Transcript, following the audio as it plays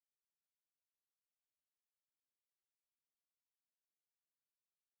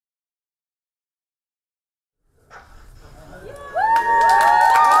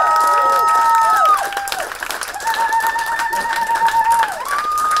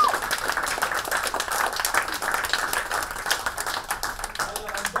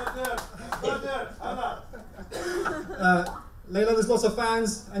course, the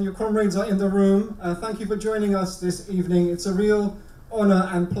fans and your comrades are in the room. Thank you for joining us this evening. It's a real honor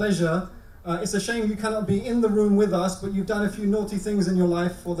and pleasure. It's a shame you cannot be in the room with us, but you've done a few naughty things in your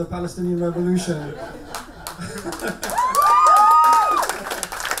life for the Palestinian Revolution.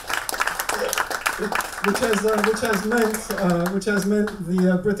 which has meant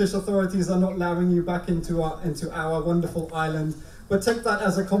the British authorities are not allowing you back into our wonderful island. But take that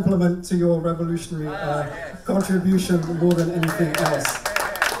as a compliment to your revolutionary contribution more than anything else.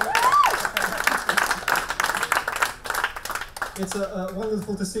 It's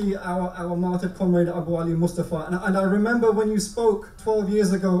wonderful to see our martyred comrade Abu Ali Mustafa. And I remember when you spoke 12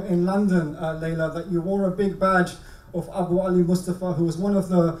 years ago in London, Leila, that you wore a big badge of Abu Ali Mustafa, who was one of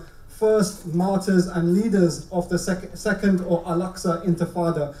the first martyrs and leaders of the second or Al-Aqsa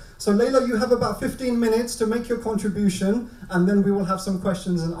Intifada. So Leila, you have about 15 minutes to make your contribution, and then we will have some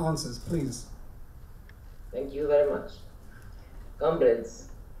questions and answers, please. Thank you very much. Comrades,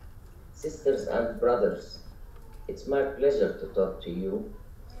 sisters and brothers, it's my pleasure to talk to you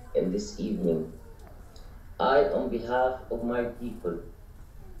in this evening. I, on behalf of my people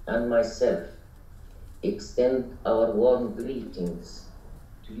and myself, extend our warm greetings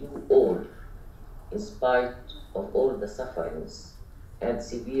to you all, in spite of all the sufferings and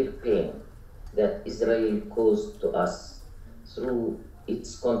severe pain that Israel caused to us through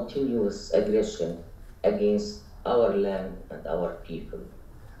its continuous aggression against our land and our people.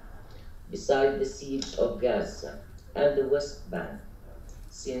 Beside the siege of Gaza and the West Bank,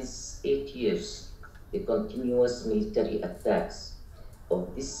 since 8 years, the continuous military attacks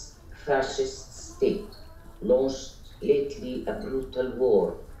of this fascist state launched lately a brutal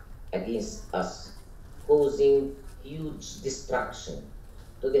war against us, causing huge destruction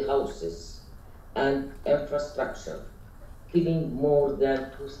to the houses and infrastructure, killing more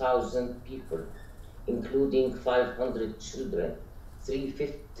than 2,000 people, including 500 children,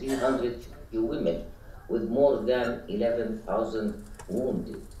 350 women, with more than 11,000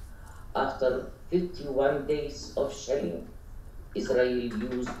 wounded. After 51 days of shelling, Israel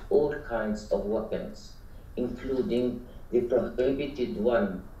used all kinds of weapons, including the prohibited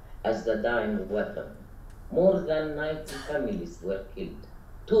one as the dying weapon. More than 90 families were killed,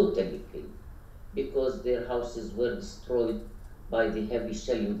 totally killed, because their houses were destroyed by the heavy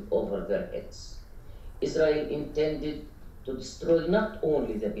shelling over their heads. Israel intended to destroy not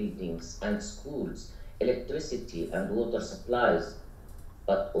only the buildings and schools, electricity and water supplies,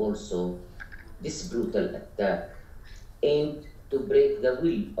 but also this brutal attack aimed to break the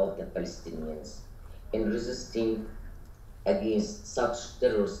will of the Palestinians in resisting against such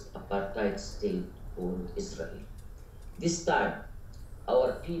terrorist apartheid state called Israel. This time,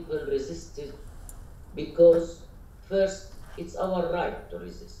 our people resisted because, first, it's our right to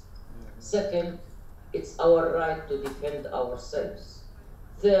resist. Second, it's our right to defend ourselves.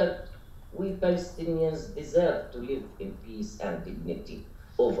 Third, we Palestinians deserve to live in peace and dignity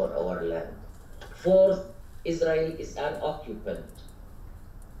over our land. Fourth, Israel is an occupant.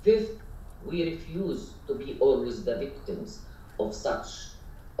 Fifth, we refuse to be always the victims of such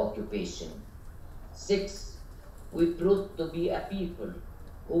occupation. Sixth, we prove to be a people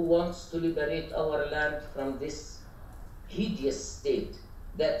who wants to liberate our land from this hideous state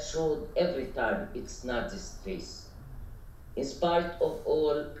that showed every time its Nazist face. In spite of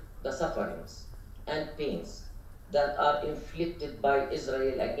all the sufferings and pains that are inflicted by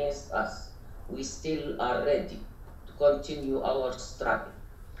Israel against us, we still are ready to continue our struggle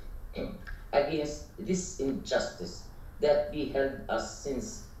against this injustice that beheld us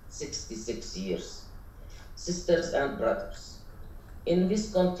since 66 years. Sisters and brothers, in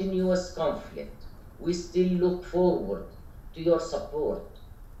this continuous conflict, we still look forward to your support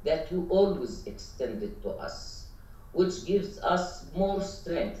that you always extended to us, which gives us more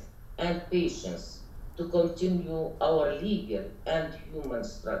strength and patience to continue our legal and human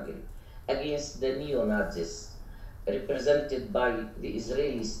struggle against the neo-Nazis represented by the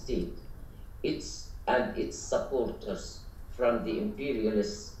Israeli state, its supporters from the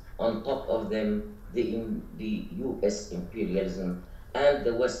imperialists, on top of them the US imperialism and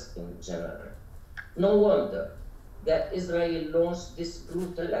the West in general. No wonder that Israel launched this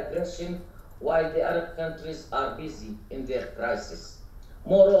brutal aggression while the Arab countries are busy in their crisis.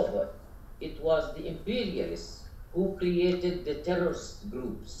 Moreover, it was the imperialists who created the terrorist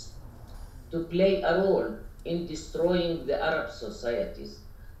groups to play a role in destroying the Arab societies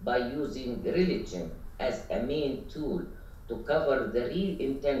by using religion as a main tool to cover the real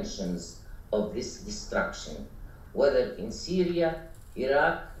intentions of this destruction, whether in Syria,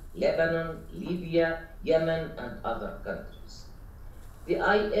 Iraq, Lebanon, Libya, Yemen, and other countries. The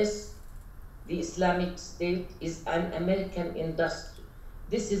the Islamic State is an American industry.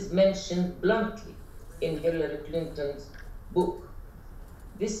 This is mentioned bluntly in Hillary Clinton's book.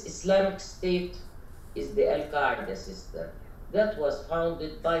 This Islamic State is the Al-Qaeda system that was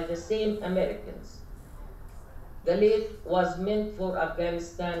founded by the same Americans. The late was meant for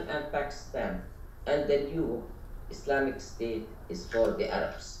Afghanistan and Pakistan, and the new Islamic State is for the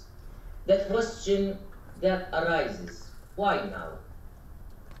Arabs. The question that arises, why now?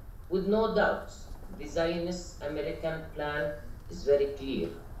 With no doubt, the Zionist American plan is very clear.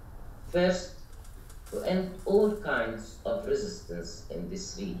 First, to end all kinds of resistance in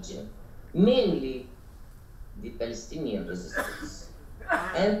this region, mainly the Palestinian resistance,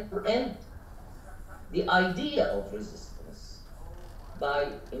 and to end the idea of resistance by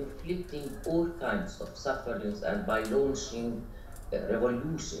inflicting all kinds of sufferings and by launching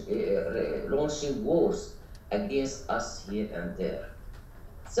launching wars against us here and there.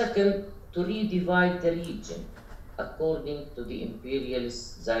 Second, to redivide the region according to the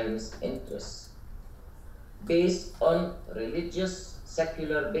imperialist Zionist interests, based on religious,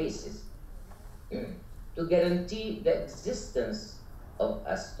 secular basis, to guarantee the existence of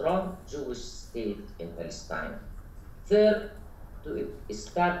a strong Jewish state in Palestine. Third, to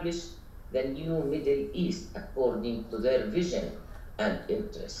establish the new Middle East according to their vision and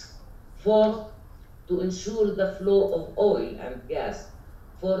interest. Fourth, to ensure the flow of oil and gas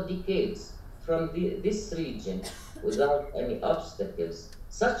for decades from this region without any obstacles,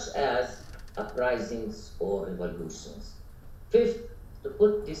 such as uprisings or revolutions. Fifth, to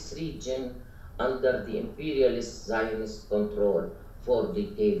put this region under the imperialist Zionist control for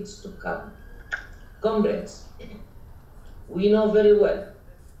decades to come. Comrades, we know very well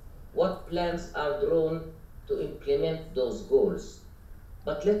what plans are drawn to implement those goals,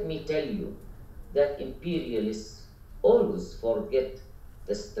 but let me tell you that imperialists always forget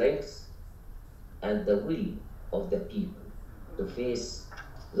the strength and the will of the people to face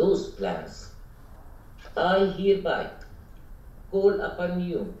those plans. I hereby call upon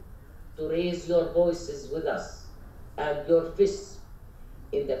you to raise your voices with us and your fists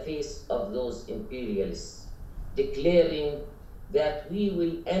in the face of those imperialists, declaring that we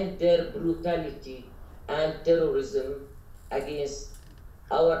will end their brutality and terrorism against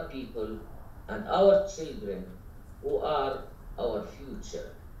our people and our children who are our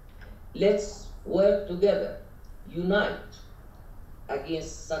future. Let's work together, unite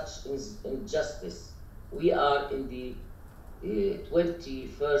against such injustice. We are in the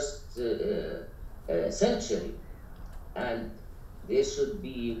 21st century, and there should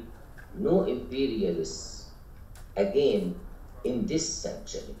be no imperialists again in this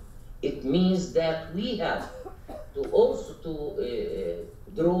century. It means that we have to also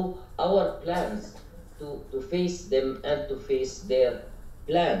draw our plans to face them and to face their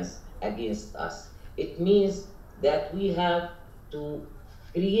plans against us. It means that we have to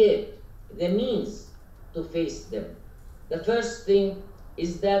create the means to face them. The first thing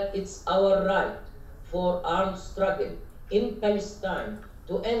is that it's our right for armed struggle in Palestine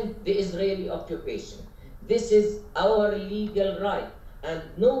to end the Israeli occupation. This is our legal right, and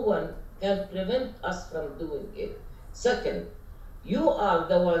no one can prevent us from doing it. Second, you are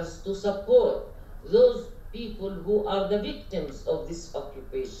the ones to support those people who are the victims of this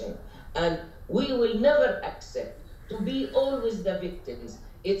occupation, and we will never accept to be always the victims.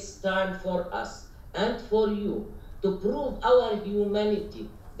 It's time for us and for you to prove our humanity,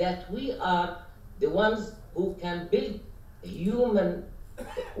 that we are the ones who can build a human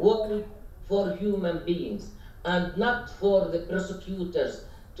world for human beings and not for the persecutors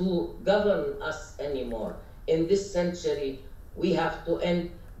to govern us anymore. In this century, we have to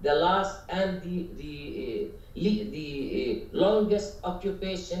end the last and the longest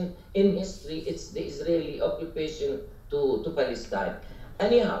occupation in history. It's the Israeli occupation to Palestine.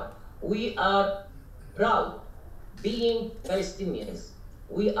 Anyhow, we are proud being Palestinians.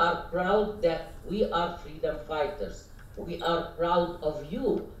 We are proud that we are freedom fighters. We are proud of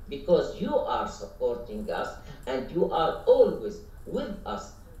you because you are supporting us and you are always with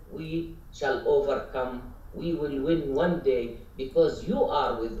us. We shall overcome. We will win one day because you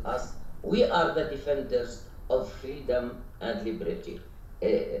are with us. We are the defenders of freedom and liberty.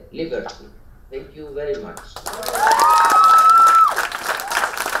 Thank you very much.